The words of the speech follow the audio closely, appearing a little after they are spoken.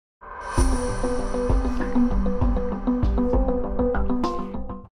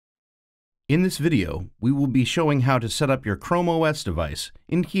In this video, we will be showing how to set up your Chrome OS device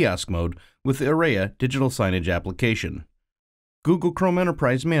in kiosk mode with the Arreya digital signage application. Google Chrome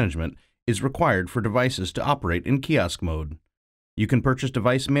Enterprise Management is required for devices to operate in kiosk mode. You can purchase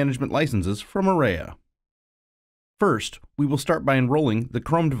device management licenses from Arreya. First, we will start by enrolling the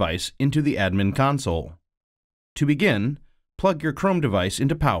Chrome device into the admin console. To begin, plug your Chrome device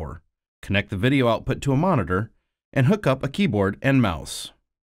into power, connect the video output to a monitor, and hook up a keyboard and mouse.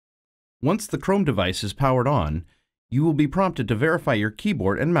 Once the Chrome device is powered on, you will be prompted to verify your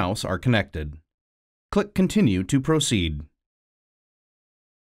keyboard and mouse are connected. Click Continue to proceed.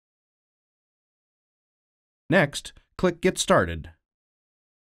 Next, click Get Started.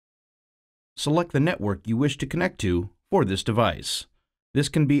 Select the network you wish to connect to for this device. This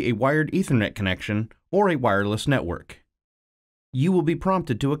can be a wired Ethernet connection or a wireless network. You will be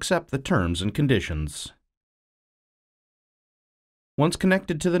prompted to accept the terms and conditions. Once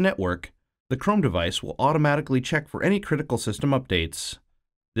connected to the network, the Chrome device will automatically check for any critical system updates.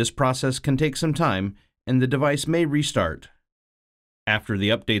 This process can take some time, and the device may restart. After the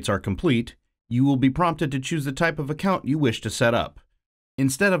updates are complete, you will be prompted to choose the type of account you wish to set up.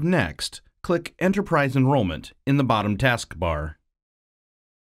 Instead of Next, click Enterprise Enrollment in the bottom taskbar.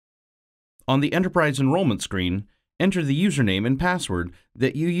 On the Enterprise Enrollment screen, enter the username and password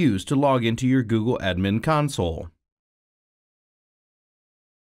that you use to log into your Google Admin Console.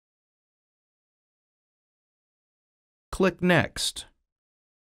 Click Next.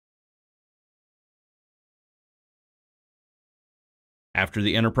 After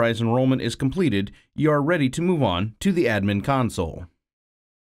the Enterprise Enrollment is completed, you are ready to move on to the Admin Console.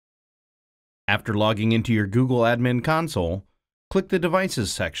 After logging into your Google Admin Console, click the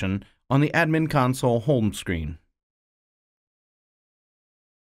Devices section on the Admin Console home screen.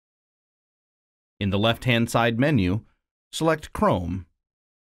 In the left-hand side menu, select Chrome,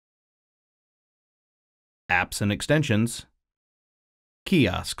 Apps and Extensions,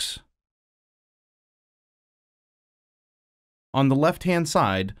 Kiosks. On the left-hand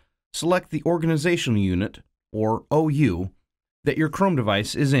side, select the organizational unit, or OU, that your Chrome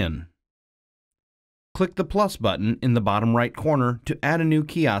device is in. Click the plus button in the bottom right corner to add a new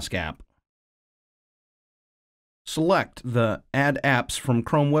kiosk app. Select the Add Apps from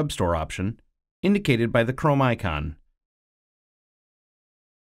Chrome Web Store option, indicated by the Chrome icon.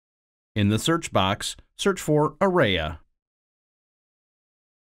 In the search box, search for Arreya.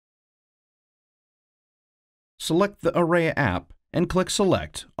 Select the Arreya app and click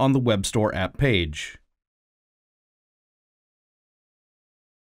Select on the Web Store app page.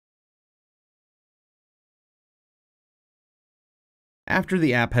 After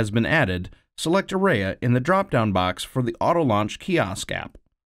the app has been added, select Arreya in the drop-down box for the Auto Launch Kiosk app.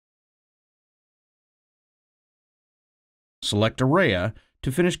 Select Arreya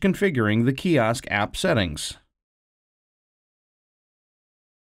to finish configuring the Kiosk app settings.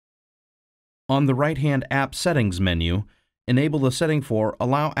 On the right-hand App Settings menu, enable the setting for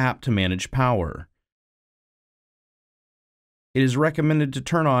Allow App to Manage Power. It is recommended to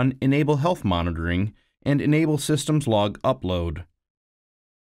turn on Enable Health Monitoring and Enable Systems Log Upload.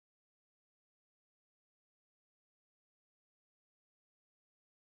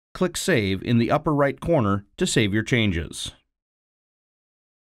 Click Save in the upper right corner to save your changes.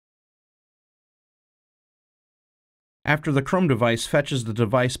 After the Chrome device fetches the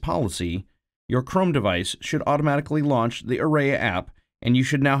device policy, your Chrome device should automatically launch the Arreya app, and you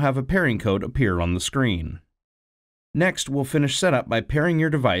should now have a pairing code appear on the screen. Next, we'll finish setup by pairing your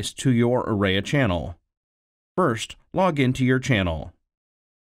device to your Arreya channel. First, log into your channel.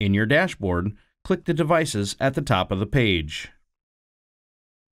 In your dashboard, click the devices at the top of the page.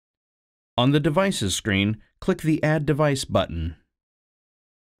 On the Devices screen, click the Add Device button.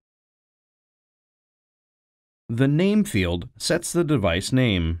 The Name field sets the device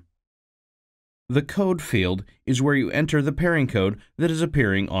name. The Code field is where you enter the pairing code that is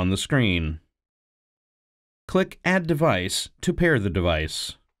appearing on the screen. Click Add Device to pair the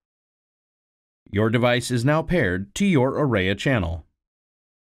device. Your device is now paired to your Arreya channel.